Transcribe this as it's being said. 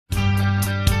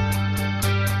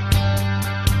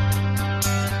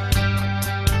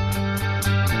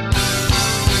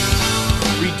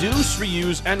Reduce,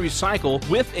 reuse, and recycle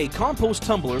with a compost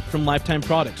tumbler from Lifetime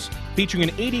Products. Featuring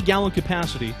an 80-gallon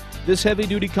capacity, this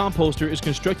heavy-duty composter is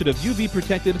constructed of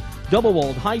UV-protected,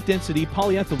 double-walled, high-density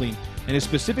polyethylene and is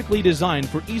specifically designed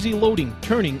for easy loading,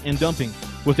 turning, and dumping.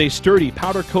 With a sturdy,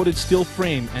 powder-coated steel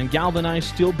frame and galvanized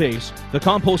steel base, the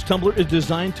compost tumbler is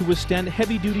designed to withstand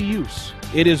heavy-duty use.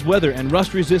 It is weather and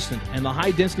rust-resistant, and the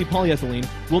high-density polyethylene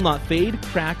will not fade,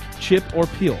 crack, chip, or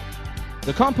peel.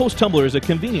 The compost tumbler is a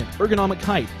convenient, ergonomic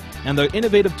height, and the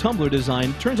innovative tumbler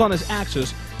design turns on its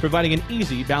axis, providing an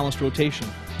easy, balanced rotation.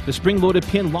 The spring-loaded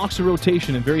pin locks the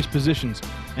rotation in various positions,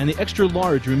 and the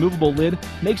extra-large removable lid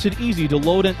makes it easy to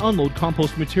load and unload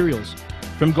compost materials.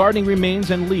 From gardening remains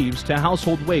and leaves to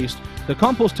household waste, the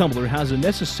compost tumbler has the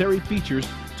necessary features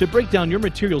to break down your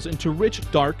materials into rich,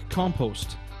 dark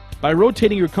compost. By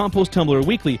rotating your compost tumbler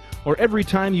weekly or every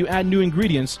time you add new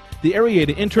ingredients, the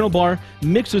aerated internal bar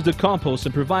mixes the compost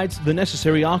and provides the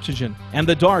necessary oxygen, and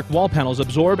the dark wall panels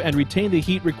absorb and retain the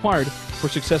heat required for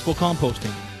successful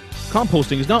composting.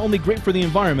 Composting is not only great for the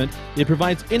environment, it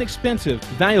provides inexpensive,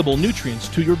 valuable nutrients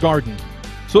to your garden.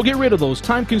 So get rid of those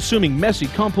time-consuming, messy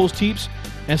compost heaps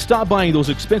and stop buying those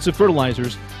expensive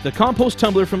fertilizers. The compost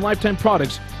tumbler from Lifetime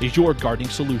Products is your gardening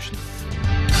solution.